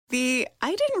The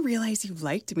 "I didn't realize you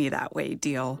liked me that way"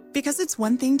 deal. Because it's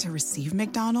one thing to receive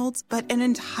McDonald's, but an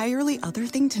entirely other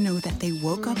thing to know that they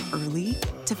woke up early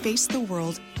to face the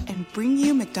world and bring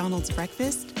you McDonald's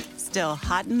breakfast still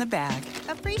hot in the bag.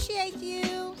 Appreciate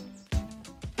you.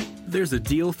 There's a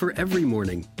deal for every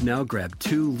morning. Now grab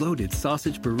 2 loaded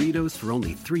sausage burritos for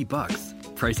only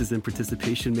 $3. Prices and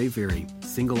participation may vary.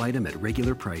 Single item at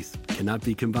regular price. Cannot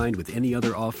be combined with any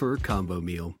other offer or combo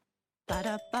meal.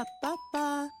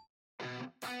 Ba-da-ba-ba-ba.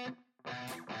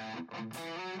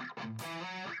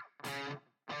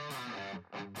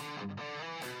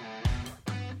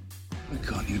 Why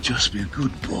can't you just be a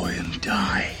good boy and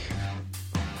die?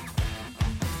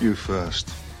 You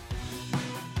first.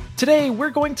 Today, we're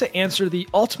going to answer the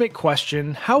ultimate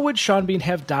question: how would Sean Bean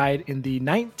have died in the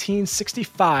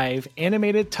 1965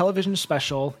 animated television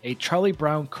special, A Charlie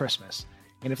Brown Christmas?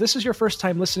 And if this is your first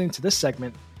time listening to this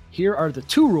segment, here are the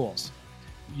 2 rules.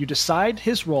 You decide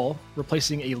his role,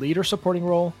 replacing a lead or supporting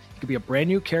role. It could be a brand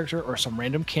new character or some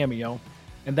random cameo,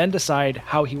 and then decide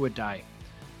how he would die.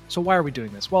 So why are we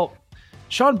doing this? Well,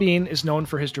 Sean Bean is known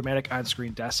for his dramatic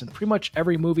on-screen deaths in pretty much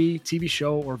every movie, TV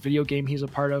show, or video game he's a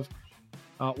part of.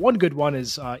 One good one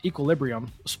is Equilibrium,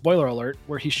 spoiler alert,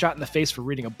 where he's shot in the face for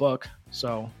reading a book,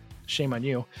 so shame on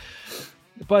you.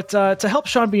 But to help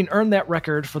Sean Bean earn that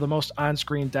record for the most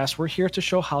on-screen deaths, we're here to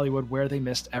show Hollywood where they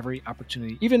missed every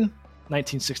opportunity, even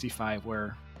 1965,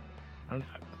 where I'm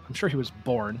sure he was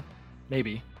born,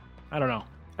 maybe. I don't know.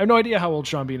 I have no idea how old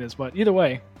Sean Bean is, but either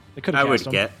way, they could have cast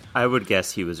him. I would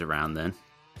guess he was around then.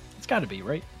 It's got to be,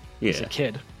 right? Yeah. He's a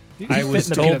kid. I was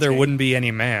told there wouldn't be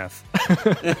any math.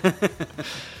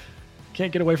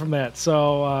 Can't get away from that.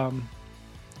 So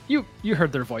you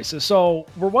heard their voices. So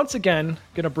we're once again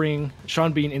going to bring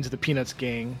Sean Bean into the Peanuts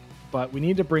gang, but we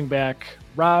need to bring back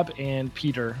Rob and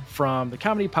Peter from the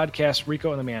comedy podcast Rico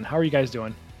and the Man. How are you guys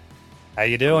doing? How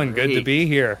you doing? Great. Good to be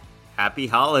here. Happy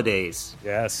holidays.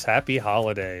 Yes, happy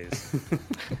holidays.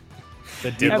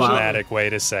 The diplomatic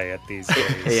way to say it these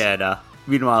days. Yeah, no.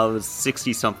 Meanwhile, it was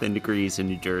 60-something degrees in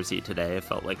New Jersey today. It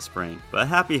felt like spring. But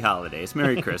happy holidays.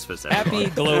 Merry Christmas, everyone.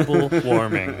 Happy global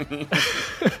warming.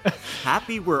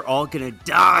 Happy we're all going to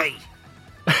die.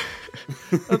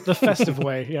 The festive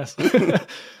way, yes.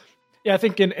 Yeah, I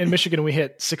think in Michigan we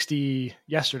hit 60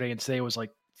 yesterday, and today was like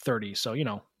 30. So,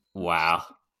 Wow.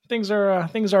 Things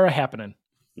are happening.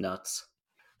 Nuts.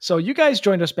 So you guys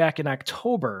joined us back in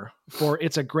October for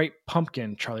It's a Great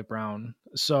Pumpkin, Charlie Brown.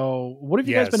 So what have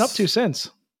you guys been up to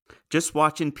since? Just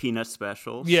watching Peanut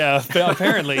specials. Yeah,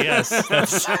 apparently, yes.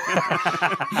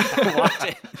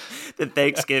 Watching the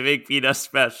Thanksgiving Peanut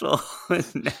special.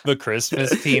 The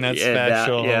Christmas Peanut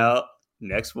special. Yeah.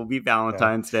 Next will be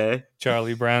Valentine's Day.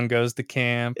 Charlie Brown Goes to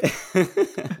Camp.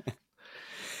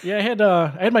 Yeah, I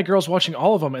had my girls watching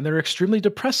all of them, and they're extremely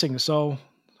depressing. So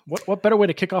what better way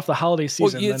to kick off the holiday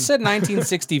season? Well, you said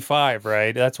 1965,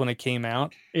 right? That's when it came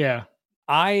out. Yeah.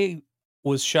 I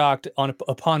was shocked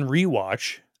upon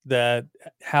rewatch that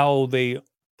how they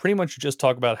pretty much just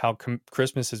talk about how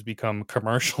Christmas has become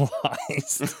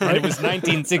commercialized. And it was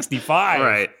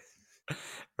 1965.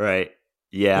 Right.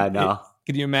 Yeah, no.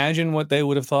 Could you imagine what they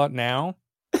would have thought now?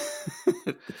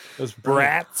 Those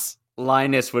brats.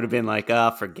 Linus would have been like,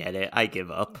 forget it. I give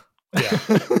up. Yeah.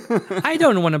 I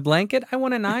don't want a blanket. I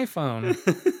want an iPhone.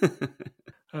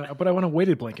 But I want a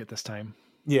weighted blanket this time.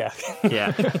 Yeah.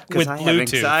 Yeah. Because I have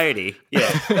anxiety. Yeah.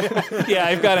 Yeah,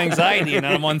 I've got anxiety and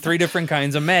I'm on 3 different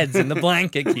kinds of meds and the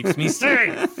blanket keeps me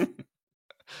safe.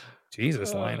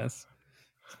 Jesus, Linus.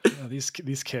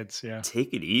 These kids, yeah.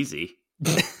 Take it easy.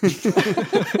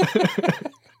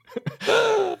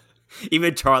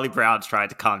 Even Charlie Brown's trying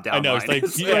to calm down. I know. It's like,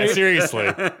 yeah, seriously.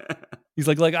 He's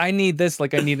like, I need this.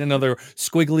 Like, I need another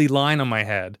squiggly line on my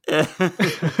head.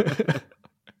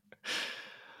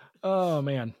 Oh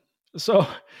man. So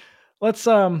let's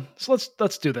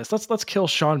do this. Let's kill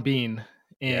Sean Bean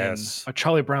in A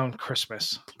Charlie Brown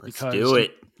Christmas. Let's do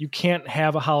it. You can't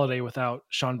have a holiday without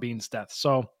Sean Bean's death.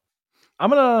 So I'm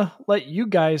gonna let you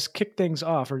guys kick things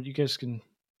off, or you guys can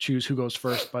choose who goes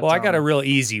first. But I got a real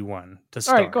easy one to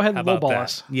start. All right, go ahead and lowball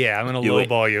us. Yeah, I'm going to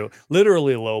lowball you.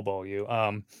 Literally lowball you.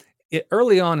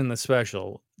 Early on in the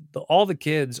special, all the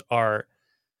kids are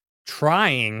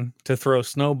trying to throw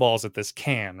snowballs at this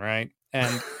can, right?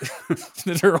 And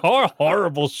they're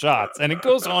horrible shots. And it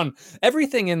goes on.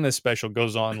 Everything in this special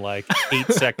goes on like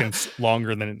 8 seconds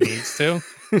longer than it needs to.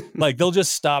 Like they'll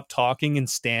just stop talking and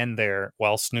stand there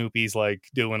while Snoopy's like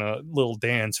doing a little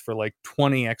dance for like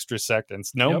 20 extra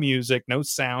seconds. No music, no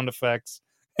sound effects.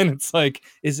 And it's like,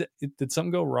 did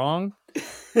something go wrong?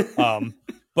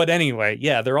 But anyway,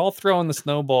 yeah, they're all throwing the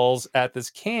snowballs at this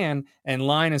can, and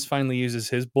Linus finally uses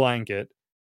his blanket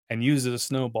and uses a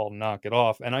snowball to knock it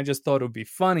off. And I just thought it would be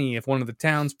funny if one of the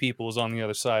townspeople was on the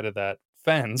other side of that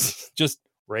fence, just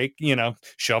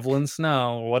shoveling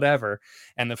snow or whatever,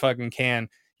 and the fucking can,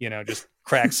 just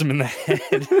cracks him in the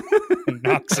head and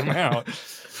knocks him out.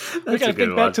 We got to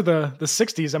think back to the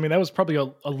 60s. I mean, that was probably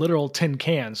a literal tin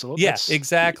can. So yes,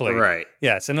 exactly. Right.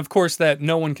 Yes, and of course that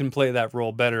no one can play that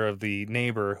role better of the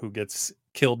neighbor who gets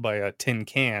killed by a tin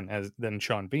can than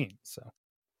Sean Bean. So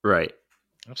right.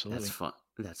 Absolutely. That's fun.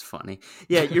 That's funny.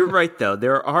 Yeah, you're right, though.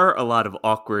 There are a lot of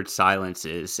awkward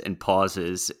silences and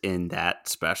pauses in that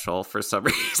special for some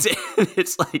reason.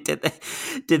 It's like, did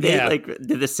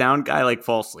the sound guy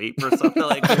fall asleep or something?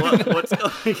 Like, what's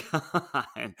going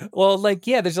on? Well,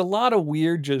 there's a lot of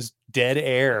weird, just dead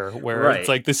air where it's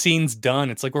like the scene's done.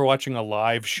 It's like we're watching a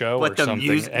live show or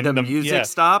something. And the music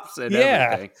stops and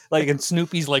everything. And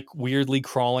Snoopy's weirdly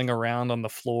crawling around on the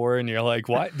floor, and you're like,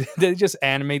 what? Did they just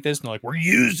animate this? And they're like, we're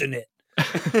using it.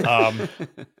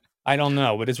 I don't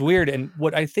know, but it's weird. And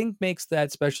what I think makes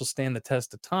that special stand the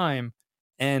test of time,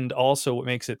 and also what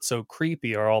makes it so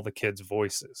creepy, are all the kids'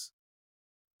 voices.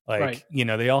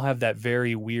 They all have that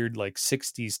very weird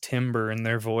 60s timbre in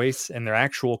their voice, and they're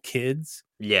actual kids.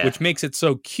 Yeah, which makes it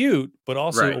so cute, but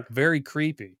also very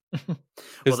creepy.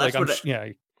 Because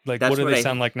what do they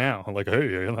sound like now? Like,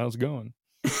 hey, how's it going?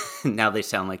 Now they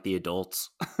sound like the adults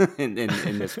in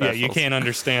this. Yeah, you can't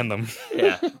understand them.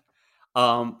 Yeah.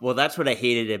 Well, that's what I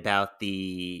hated about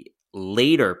the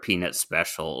later Peanut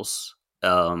specials.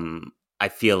 I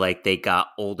feel like they got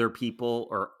older people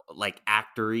or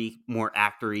more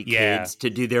actory kids to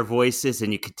do their voices,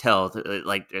 and you could tell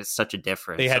there's such a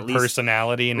difference. They had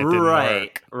personality, and it didn't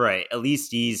work. Right. At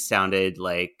least these sounded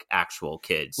like actual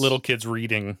kids, little kids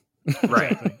reading.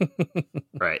 Right.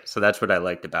 Right. So that's what I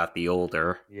liked about the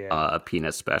older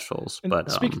Peanut specials. And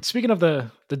but speaking of the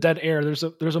dead air, there's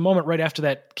a moment right after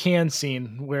that can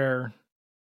scene where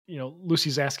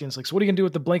Lucy's asking, it's like, so what are you gonna do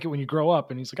with the blanket when you grow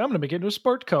up? And he's like, I'm gonna make it into a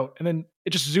sport coat. And then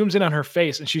it just zooms in on her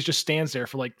face, and she just stands there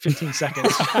for 15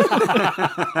 seconds.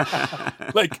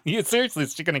 You seriously,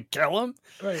 is she gonna kill him?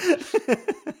 Right.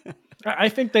 I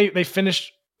think they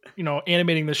finished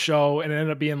animating the show, and it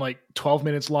ended up being 12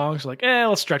 minutes long. So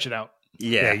let's stretch it out.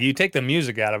 Yeah, you take the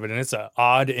music out of it, and it's an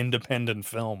odd independent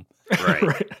film. Right.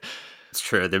 Right. It's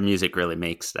true. The music really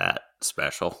makes that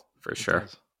special for sure.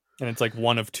 And it's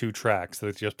one of two tracks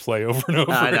that just play over and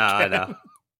over again. I know.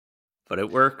 But it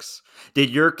works.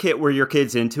 Were your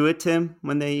kids into it, Tim,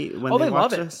 when they love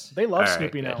this? They love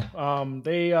Snoopy now.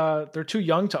 They're too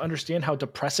young to understand how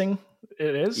depressing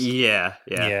it is. Yeah.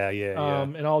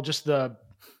 And all just the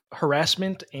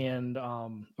harassment and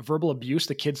verbal abuse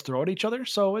the kids throw at each other.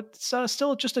 So it's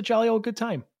still just a jolly old good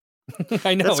time.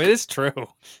 I know, it is true.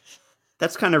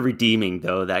 That's kind of redeeming,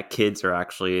 though, that kids are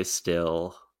actually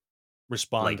still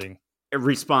responding,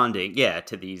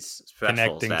 to these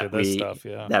specials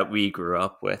that we grew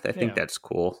up with. I think that's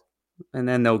cool. And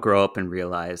then they'll grow up and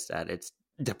realize that it's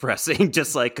depressing,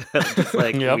 just like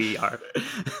we are.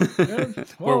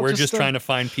 Where we're just trying to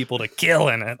find people to kill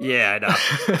in it. Yeah, I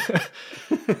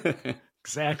know.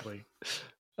 Exactly.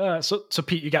 So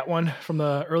Pete, you got one from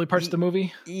the early parts of the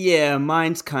movie? Yeah,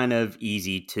 mine's kind of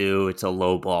easy too. It's a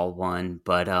lowball one,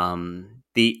 but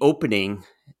the opening,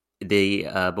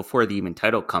 before the even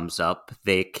title comes up,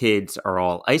 the kids are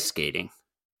all ice skating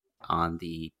on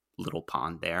the little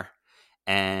pond there.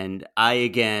 And I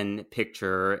again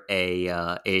picture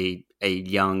a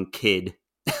young kid,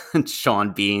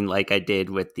 Sean Bean, like I did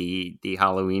with the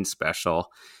Halloween special,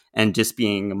 and just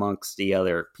being amongst the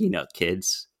other Peanut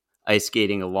kids, ice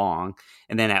skating along.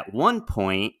 And then at one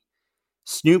point,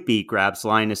 Snoopy grabs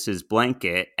Linus's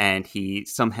blanket and he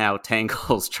somehow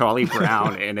tangles Charlie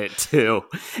Brown in it too.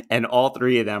 And all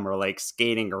three of them are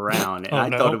skating around. And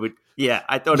I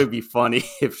thought it'd be funny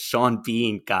if Sean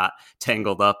Bean got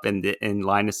tangled up in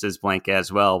Linus's blanket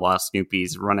as well, while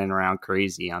Snoopy's running around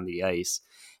crazy on the ice.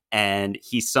 And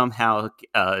he somehow,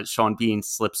 Sean Bean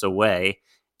slips away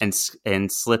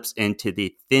and slips into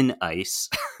the thin ice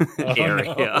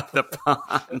area of the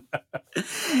pond.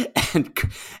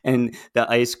 and the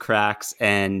ice cracks,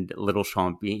 and little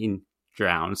Sean Bean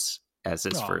drowns as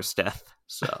his first death.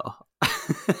 So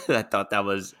I thought that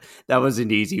was an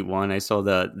easy one. I saw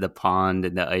the pond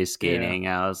and the ice skating.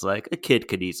 I was like, a kid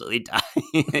could easily die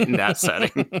in that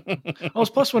setting.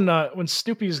 Plus when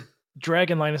Snoopy's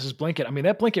dragging Linus's blanket, I mean,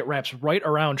 that blanket wraps right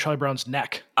around Charlie Brown's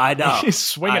neck. I know. He's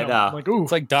swinging him. Ooh.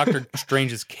 It's like Doctor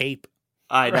Strange's cape.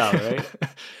 I know, right?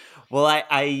 Well,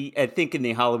 I think in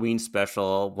the Halloween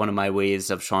special, one of my ways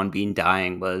of Sean Bean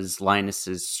dying was Linus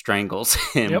strangles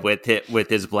him with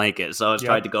his blanket. So I was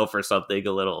trying to go for something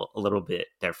a little bit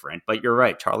different. But you're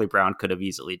right, Charlie Brown could have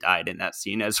easily died in that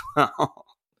scene as well.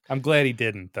 I'm glad he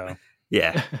didn't, though.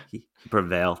 Yeah, he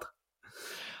prevailed.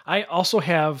 I also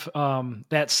have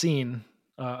that scene,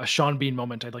 a Sean Bean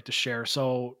moment I'd like to share.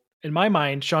 So in my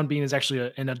mind, Sean Bean is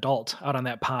actually an adult out on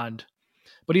that pond.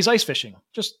 But he's ice fishing,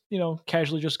 just,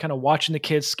 casually just kind of watching the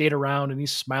kids skate around, and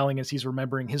he's smiling as he's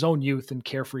remembering his own youth and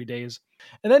carefree days.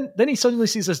 And then he suddenly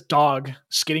sees this dog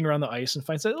skating around the ice and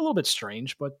finds it a little bit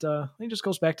strange, but he just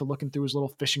goes back to looking through his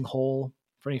little fishing hole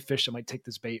for any fish that might take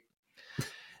this bait.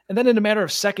 And then in a matter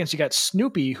of seconds, you got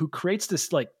Snoopy, who creates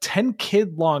this like 10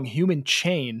 kid long human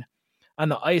chain on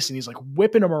the ice, and he's like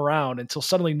whipping them around until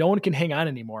suddenly no one can hang on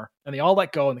anymore. And they all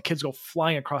let go, and the kids go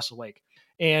flying across the lake.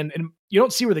 And you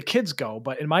don't see where the kids go,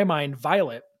 but in my mind,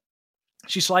 Violet,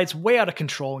 she slides way out of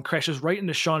control and crashes right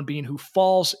into Sean Bean, who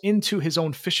falls into his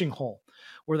own fishing hole,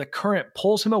 where the current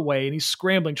pulls him away, and he's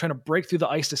scrambling, trying to break through the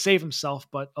ice to save himself.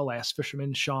 But alas,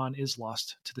 fisherman Sean is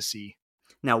lost to the sea.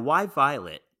 Now, why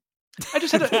Violet? I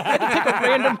just had to pick a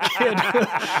random kid.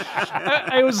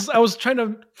 I was trying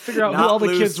to figure out who all the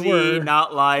Lucy, kids were.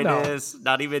 Not Linus,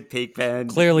 not even Pigpen.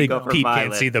 Clearly, Pete Violet.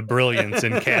 can't see the brilliance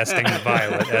in casting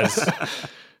Violet as...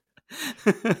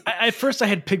 At first I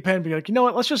had Pigpen be like, you know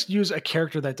what, let's just use a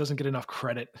character that doesn't get enough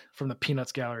credit from the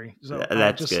Peanuts gallery. So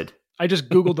that's good. I just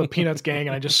Googled the Peanuts gang,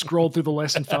 and I just scrolled through the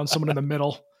list and found someone in the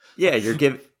middle. Yeah,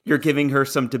 you're giving her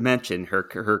some dimension, her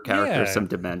character some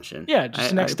dimension. Yeah,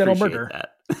 just an accidental murder.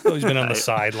 That. Always been on the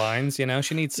sidelines,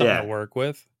 she needs something to work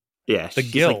with. Yeah, the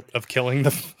guilt of killing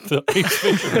the ice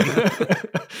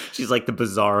fisherman. She's like the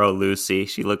Bizarro Lucy.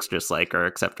 She looks just like her,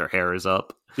 except her hair is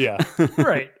up. Yeah,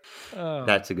 right.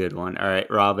 That's a good one. All right,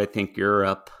 Rob, I think you're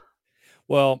up.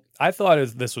 Well, I thought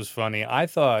this was funny. I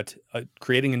thought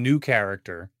creating a new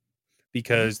character,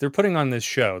 because they're putting on this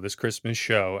show, this Christmas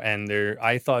show, and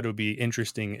I thought it would be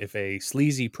interesting if a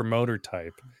sleazy promoter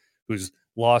type who's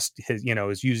lost his,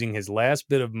 is using his last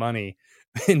bit of money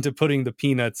into putting the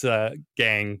Peanuts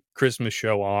gang Christmas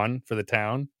show on for the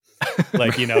town.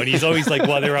 Like, and he's always like,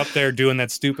 while they're up there doing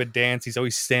that stupid dance, he's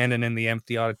always standing in the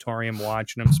empty auditorium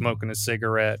watching them, smoking a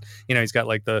cigarette. He's got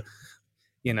like the,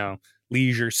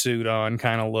 leisure suit on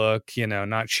kind of look,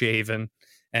 not shaven.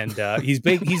 And he's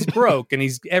broke, and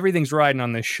everything's riding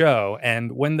on this show.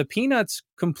 And when the Peanuts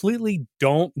completely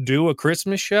don't do a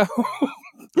Christmas show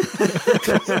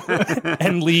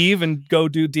and leave and go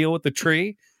deal with the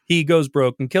tree, he goes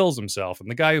broke and kills himself. And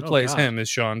the guy who plays him is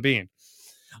Sean Bean.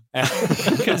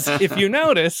 Because if you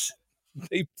notice,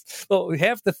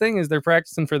 half the thing is they're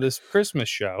practicing for this Christmas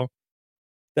show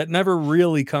that never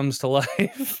really comes to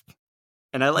life.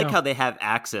 And I like how they have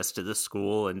access to the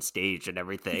school and stage and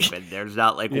everything, but there's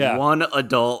not like one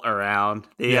adult around.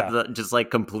 They have just like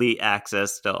complete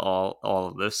access to all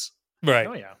of this. Right.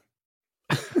 Oh,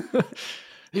 yeah.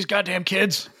 These goddamn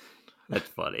kids. That's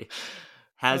funny.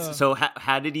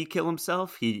 How did he kill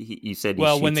himself? You said he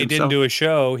when they himself? didn't do a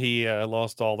show, he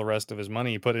lost all the rest of his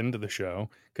money he put into the show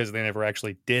because they never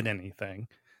actually did anything.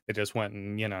 They just went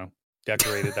and,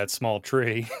 decorated that small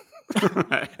tree.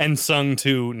 And sung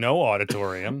to no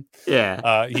auditorium.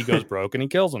 Yeah. He goes broke and he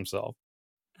kills himself.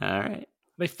 All right.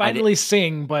 They finally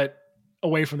sing, but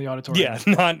away from the auditorium.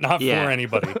 Yeah, not for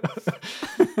anybody.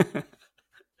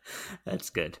 That's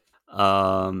good.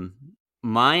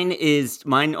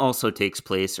 Mine also takes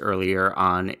place earlier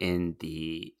on in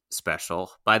the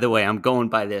special. By the way, I'm going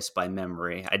by this by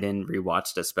memory. I didn't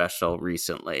rewatch the special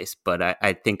recently, but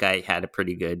I think I had a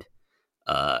pretty good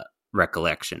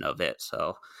recollection of it.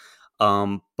 So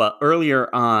but earlier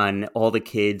on, all the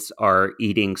kids are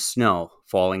eating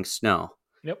falling snow.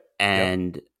 Yep.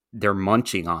 And they're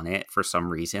munching on it for some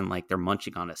reason, like they're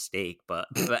munching on a steak. But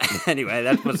anyway,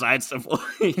 that's besides the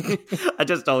point. I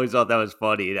just always thought that was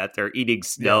funny that they're eating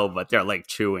snow, but they're like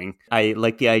chewing. I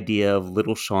like the idea of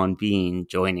little Sean Bean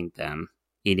joining them,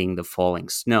 eating the falling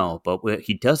snow. But what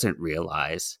he doesn't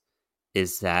realize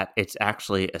is that it's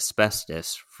actually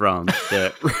asbestos from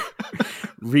the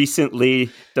recently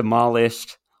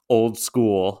demolished old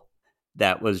school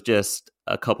that was just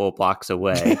a couple of blocks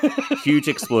away. Huge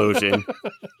explosion.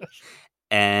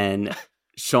 And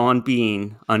Sean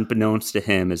Bean, unbeknownst to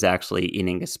him, is actually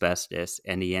eating asbestos,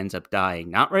 and he ends up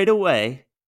dying. Not right away,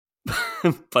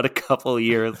 but a couple of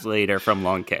years later from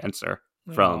lung cancer,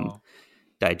 from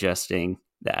digesting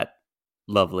that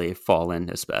lovely fallen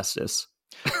asbestos.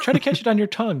 Try to catch it on your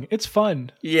tongue. It's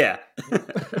fun. Yeah.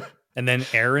 And then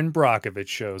Aaron Brockovich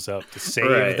shows up to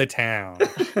save the town.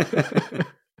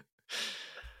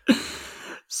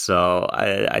 So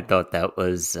I thought that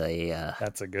was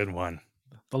That's a good one.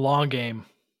 The long game.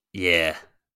 yeah.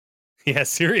 Yeah,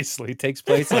 seriously, it takes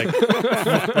place like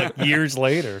years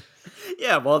later.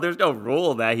 Yeah, well, there's no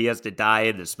rule that he has to die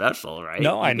in the special, right?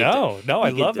 No, I know. I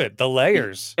love it. The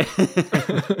layers.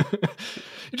 It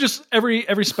just every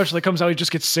special that comes out, he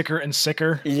just gets sicker and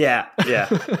sicker. Yeah.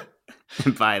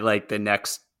 By like the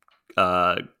next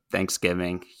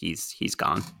Thanksgiving, he's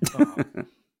gone.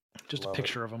 Just a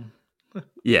picture of him.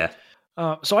 Yeah.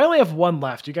 So I only have one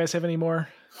left. Do you guys have any more?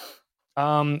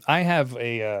 I have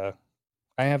a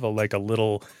like a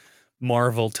little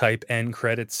Marvel type end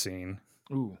credits scene.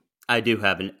 Ooh. I do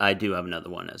have another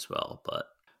one as well, but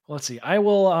Let's see. I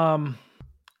will.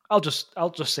 I'll just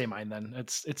say mine then.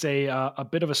 It's a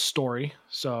bit of a story.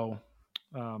 So,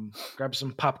 grab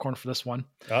some popcorn for this one.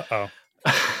 Uh-oh.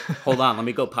 hold on, let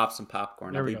me go pop some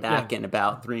popcorn. There I'll we be go. back Yeah. in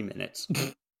about 3 minutes.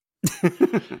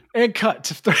 And cut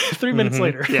to 3 minutes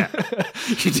later. Yeah.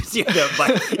 You just hear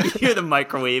the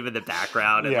microwave in the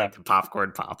background and like the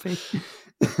popcorn popping.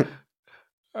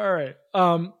 All right.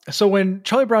 So when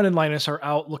Charlie Brown and Linus are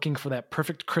out looking for that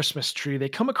perfect Christmas tree, they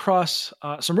come across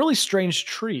some really strange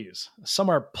trees. Some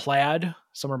are plaid,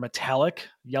 some are metallic,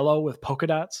 yellow with polka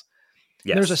dots.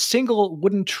 Yes. And there's a single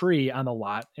wooden tree on the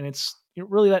lot, and it's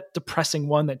really that depressing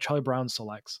one that Charlie Brown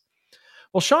selects.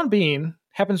 Well, Sean Bean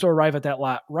happens to arrive at that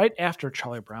lot right after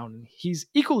Charlie Brown, and he's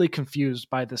equally confused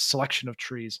by this selection of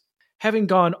trees. Having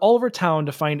gone all over town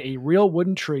to find a real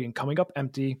wooden tree and coming up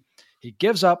empty, he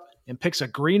gives up and picks a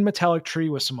green metallic tree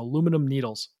with some aluminum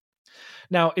needles.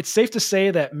 Now, it's safe to say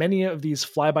that many of these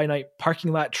fly-by-night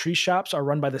parking lot tree shops are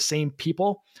run by the same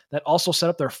people that also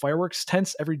set up their fireworks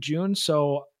tents every June,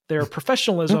 so their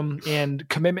professionalism and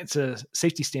commitment to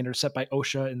safety standards set by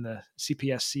OSHA and the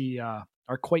CPSC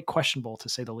are quite questionable, to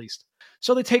say the least.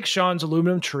 So they take Sean's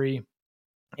aluminum tree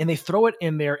and they throw it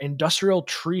in their industrial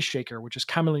tree shaker, which is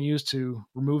commonly used to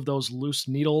remove those loose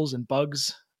needles and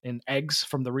bugs and eggs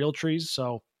from the real trees.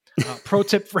 So pro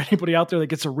tip for anybody out there that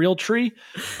gets a real tree,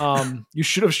 you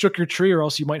should have shook your tree or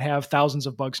else you might have thousands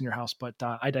of bugs in your house, but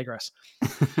I digress.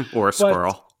 Or a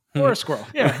squirrel. Or a squirrel.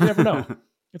 Yeah, you never know.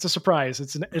 It's a surprise.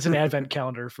 It's an advent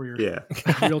calendar for your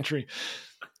real tree.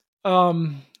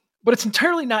 But it's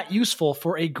entirely not useful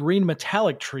for a green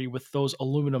metallic tree with those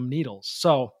aluminum needles.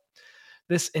 So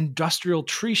this industrial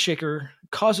tree shaker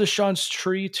causes Sean's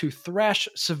tree to thrash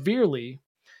severely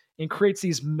and creates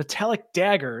these metallic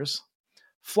daggers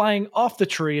flying off the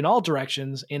tree in all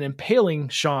directions and impaling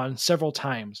Sean several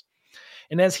times.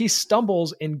 And as he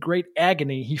stumbles in great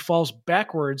agony, he falls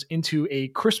backwards into a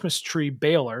Christmas tree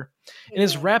baler and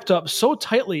is wrapped up so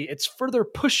tightly it's further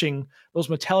pushing those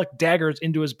metallic daggers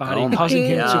into his body, causing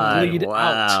him to bleed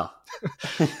out.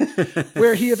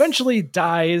 Where he eventually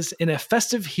dies in a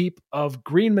festive heap of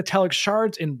green metallic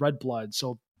shards and red blood.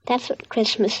 So That's what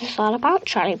Christmas is all about,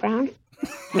 Charlie Brown.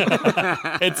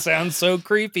 It sounds so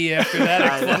creepy after that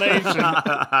explanation.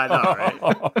 I know,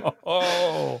 right?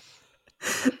 Oh.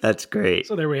 That's great.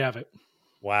 there we have it.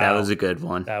 Wow. That was a good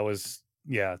one. That was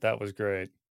great.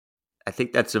 I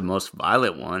think that's the most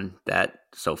violent one that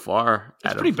so far.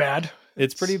 It's pretty bad.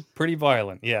 It's pretty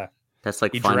violent. Yeah. That's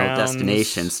like He Final drowns.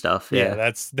 Destination stuff. Yeah,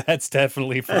 that's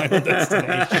definitely Final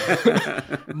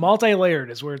Destination. Multi-layered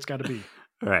is where it's got to be.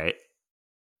 Right.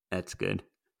 That's good.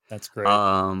 That's great.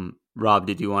 Rob,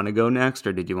 did you want to go next,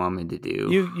 or did you want me to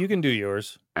do? You can do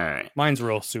yours. All right. Mine's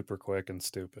real super quick and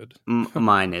stupid.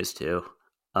 Mine is too.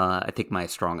 I think my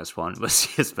strongest one was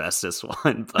the asbestos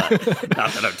one, but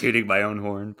not that I'm tooting my own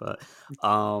horn. But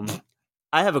I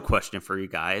have a question for you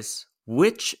guys.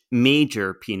 Which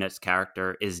major Peanuts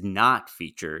character is not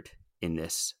featured in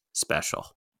this special?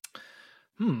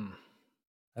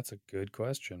 That's a good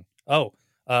question. Oh,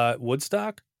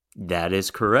 Woodstock? That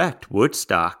is correct.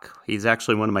 Woodstock. He's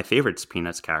actually one of my favorites,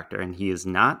 Peanuts character, and he is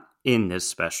not in this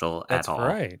special That's at all.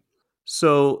 right.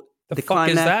 So The fuck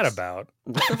climax, is that about?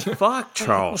 What the fuck,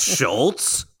 Charles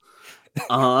Schultz?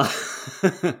 I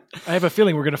have a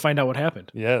feeling we're going to find out what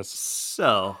happened. Yes.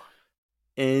 So,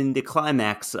 in the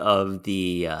climax of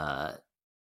the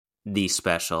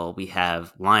special, we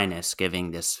have Linus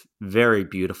giving this very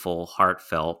beautiful,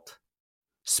 heartfelt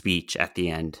speech at the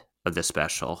end of the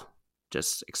special,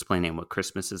 just explaining what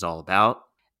Christmas is all about.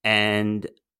 And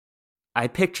I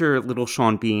picture little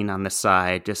Sean Bean on the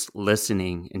side, just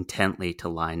listening intently to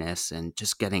Linus and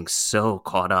just getting so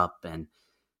caught up and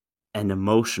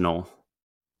emotional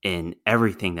in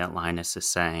everything that Linus is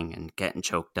saying and getting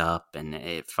choked up. And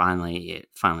it finally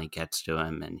gets to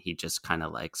him, and he just kind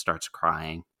of like starts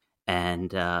crying.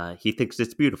 And he thinks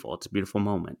it's beautiful. It's a beautiful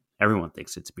moment. Everyone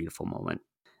thinks it's a beautiful moment.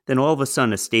 Then all of a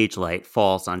sudden, a stage light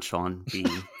falls on Sean Bean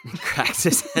and cracks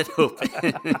his head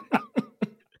open.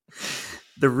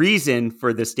 The reason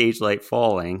for the stage light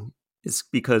falling is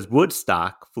because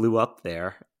Woodstock flew up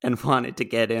there and wanted to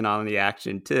get in on the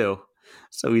action too.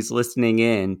 So he's listening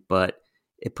in, but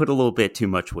it put a little bit too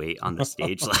much weight on the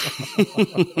stage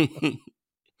light.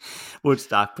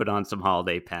 Woodstock put on some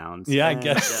holiday pounds. Yeah, I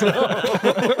guess so.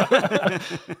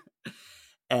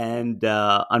 And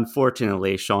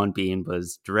unfortunately, Sean Bean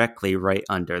was directly right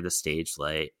under the stage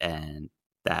light, and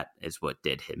that is what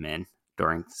did him in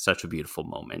during such a beautiful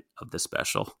moment of the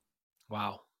special.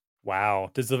 Wow. Wow.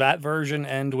 Does that version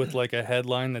end with like a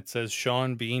headline that says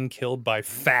Sean Bean killed by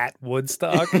Fat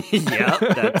Woodstock? Yep,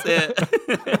 that's it.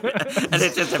 And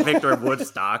it's just a picture of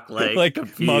Woodstock, like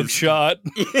confused. Mugshot.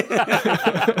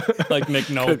 Like Nick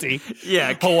Nolte.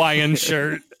 Yeah. Hawaiian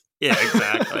shirt. Yeah,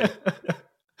 exactly.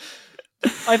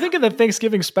 I think in the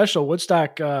Thanksgiving special,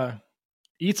 Woodstock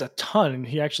eats a ton, and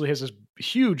he actually has this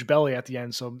huge belly at the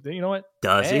end. So you know what?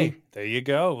 Does he? There you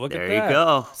go. Look there at that. You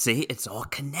go. See, it's all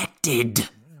connected.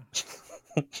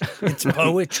 It's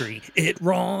poetry. It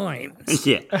rhymes.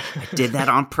 Yeah, I did that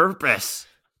on purpose.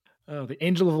 Oh, the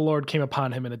angel of the Lord came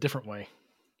upon him in a different way.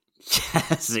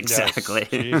 Yes, exactly.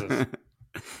 Yes, Jesus.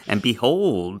 And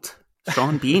behold,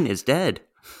 Sean Bean is dead.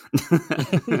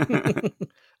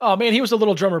 Oh man, he was a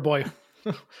little drummer boy.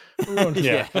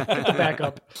 Yeah. Get the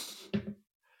backup.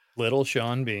 Little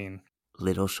Sean Bean.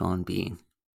 Little Sean Bean.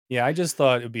 Yeah, I just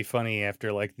thought it would be funny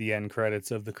after like the end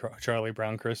credits of the Charlie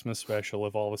Brown Christmas special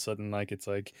if all of a sudden like it's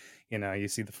like, you know, you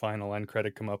see the final end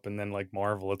credit come up and then like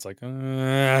Marvel, it's like,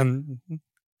 and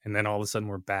then all of a sudden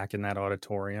we're back in that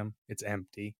auditorium. It's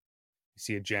empty. You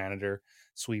see a janitor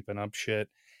sweeping up shit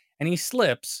and he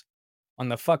slips on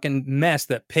the fucking mess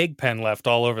that Pigpen left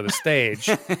all over the stage.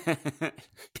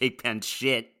 Pigpen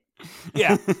shit.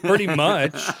 Yeah, pretty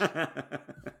much.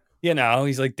 You know,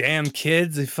 he's like, damn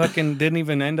kids, they fucking didn't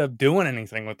even end up doing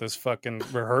anything with this fucking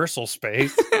rehearsal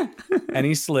space. And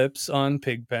he slips on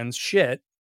Pigpen's shit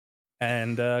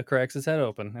and cracks his head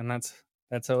open. And that's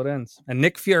how it ends. And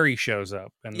Nick Fury shows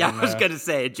up. And yeah, then, I was going to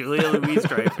say, Julia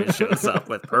Louis-Dreyfus shows up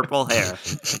with purple hair.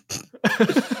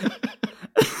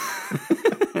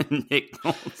 Nick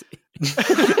Nolte.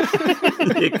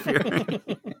 Nick Fury.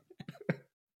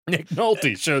 Nick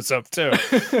Nolte shows up too.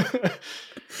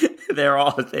 They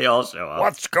all show up.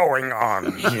 What's going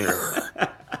on here?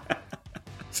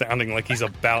 Sounding like he's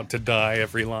about to die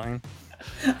every line.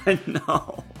 I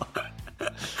know.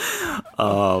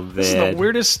 Oh man, This is the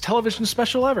weirdest television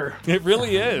special ever. It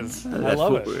really is. I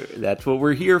love it. That's what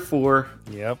we're here for.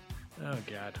 Yep. Oh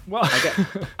god. Well,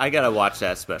 I gotta watch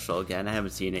that special again. I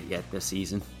haven't seen it yet this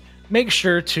season. make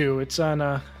sure to. It's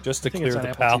on just to I think clear it's on the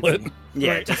Apple palate. TV.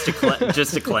 Yeah, Right.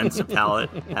 just to cleanse the palate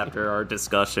after our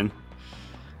discussion.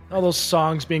 All those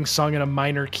songs being sung in a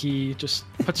minor key just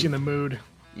puts you in the mood.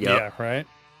 Yep. Yeah, right?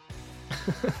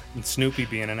 And Snoopy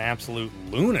being an absolute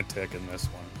lunatic in this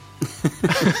one.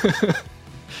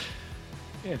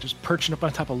 Yeah, just perching up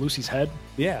on top of Lucy's head.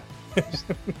 Yeah.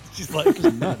 She's like,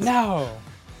 no.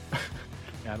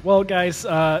 God. Well, guys,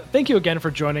 thank you again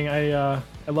for joining. I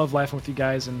love laughing with you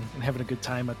guys and having a good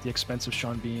time at the expense of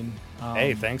Sean Bean.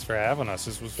 Hey, thanks for having us.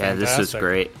 This was Yeah, fantastic. this was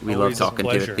great. We Always love a talking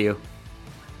pleasure. with you.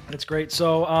 It's great.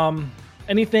 So,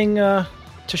 anything to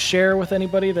share with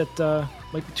anybody that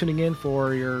might be tuning in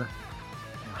for your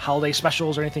holiday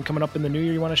specials or anything coming up in the new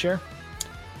year you want to share?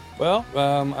 Well,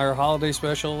 our holiday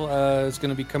special is going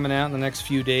to be coming out in the next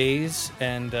few days,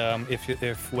 and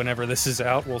if whenever this is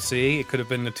out, we'll see. It could have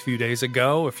been a few days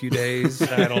ago, a few days,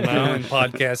 I don't know. In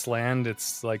podcast land,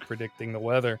 it's like predicting the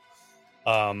weather.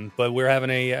 But we're having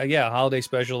a holiday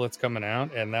special that's coming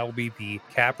out, and that will be the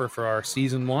capper for our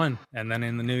season 1. And then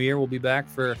in the new year, we'll be back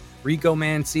for Rico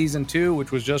Man season 2,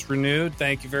 which was just renewed.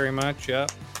 Thank you very much. Yep.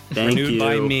 Thank renewed you.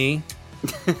 by me.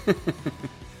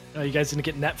 You guys didn't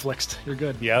get Netflixed. You're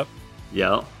good. Yep.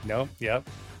 Yep. Nope. Yep.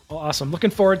 Well, awesome. Looking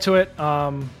forward to it.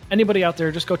 Anybody out there,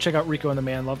 just go check out Rico and the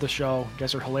Man. Love the show. You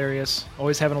guys are hilarious.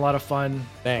 Always having a lot of fun.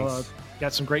 Thanks.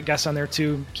 Got some great guests on there,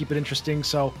 too. Keep it interesting.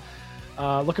 So,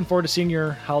 looking forward to seeing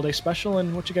your holiday special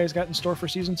and what you guys got in store for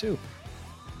season 2.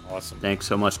 Awesome. Thanks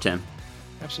so much, Tim.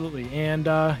 Absolutely. And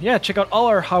check out all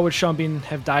our How Would Sean Bean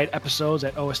Have Died episodes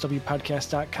at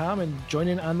oswpodcast.com and join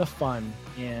in on the fun.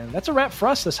 And that's a wrap for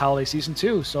us this holiday season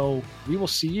 2. So we will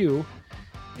see you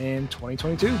in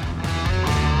 2022.